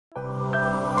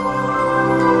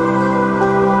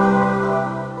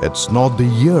It's not the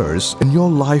years in your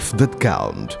life that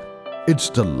count. It's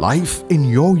the life in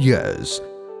your years.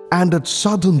 And at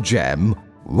Southern Gem,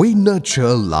 we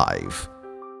nurture life.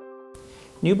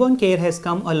 Newborn care has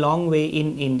come a long way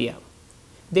in India.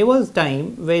 There was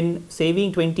time when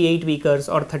saving 28 weekers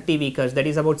or 30 weekers, that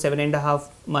is about 7.5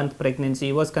 month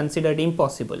pregnancy, was considered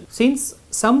impossible. Since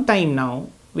some time now,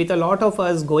 with a lot of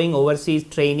us going overseas,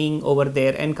 training over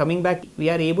there and coming back, we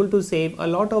are able to save a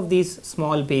lot of these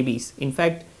small babies. In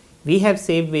fact, we have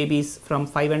saved babies from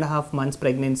 5.5 months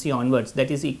pregnancy onwards,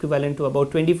 that is equivalent to about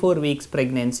 24 weeks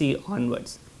pregnancy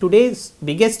onwards. Today's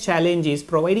biggest challenge is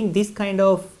providing this kind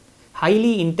of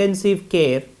highly intensive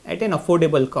care at an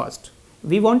affordable cost.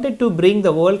 We wanted to bring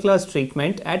the world-class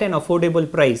treatment at an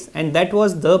affordable price, and that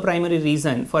was the primary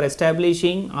reason for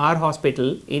establishing our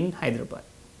hospital in Hyderabad.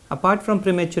 Apart from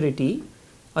prematurity,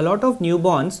 a lot of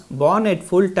newborns born at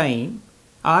full time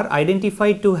are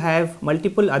identified to have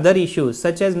multiple other issues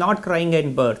such as not crying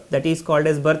at birth, that is called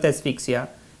as birth asphyxia,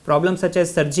 problems such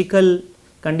as surgical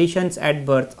conditions at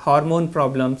birth, hormone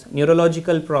problems,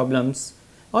 neurological problems.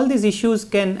 All these issues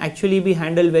can actually be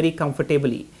handled very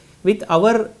comfortably. With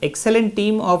our excellent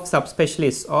team of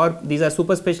subspecialists, or these are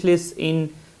super specialists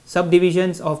in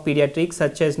subdivisions of pediatrics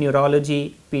such as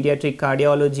neurology, pediatric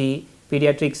cardiology,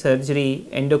 pediatric surgery,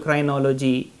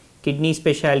 endocrinology, kidney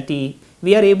specialty,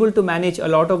 we are able to manage a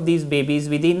lot of these babies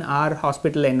within our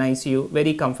hospital NICU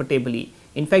very comfortably.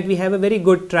 In fact, we have a very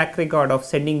good track record of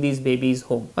sending these babies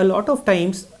home. A lot of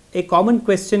times, a common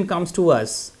question comes to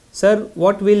us, sir,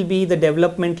 what will be the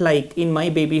development like in my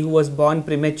baby who was born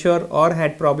premature or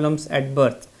had problems at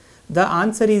birth? The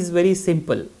answer is very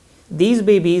simple. These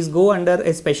babies go under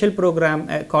a special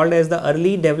program called as the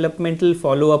Early Developmental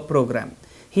Follow-up Program.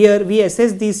 Here we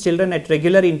assess these children at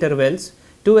regular intervals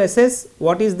to assess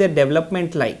what is their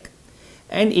development like.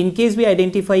 And in case we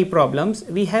identify problems,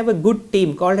 we have a good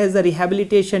team called as the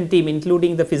rehabilitation team,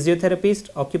 including the physiotherapist,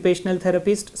 occupational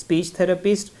therapist, speech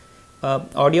therapist,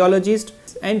 audiologist,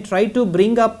 and try to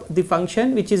bring up the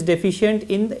function which is deficient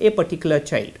in a particular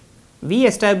child. We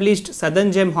established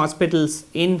Southern Gem hospitals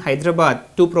in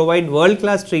Hyderabad to provide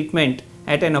world-class treatment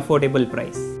at an affordable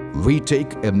price. We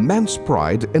take immense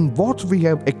pride in what we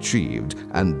have achieved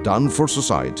and done for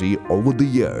society over the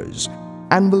years,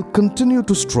 and will continue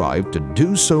to strive to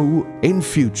do so in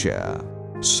future.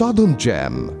 Southern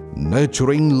Gem,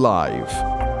 nurturing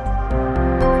life.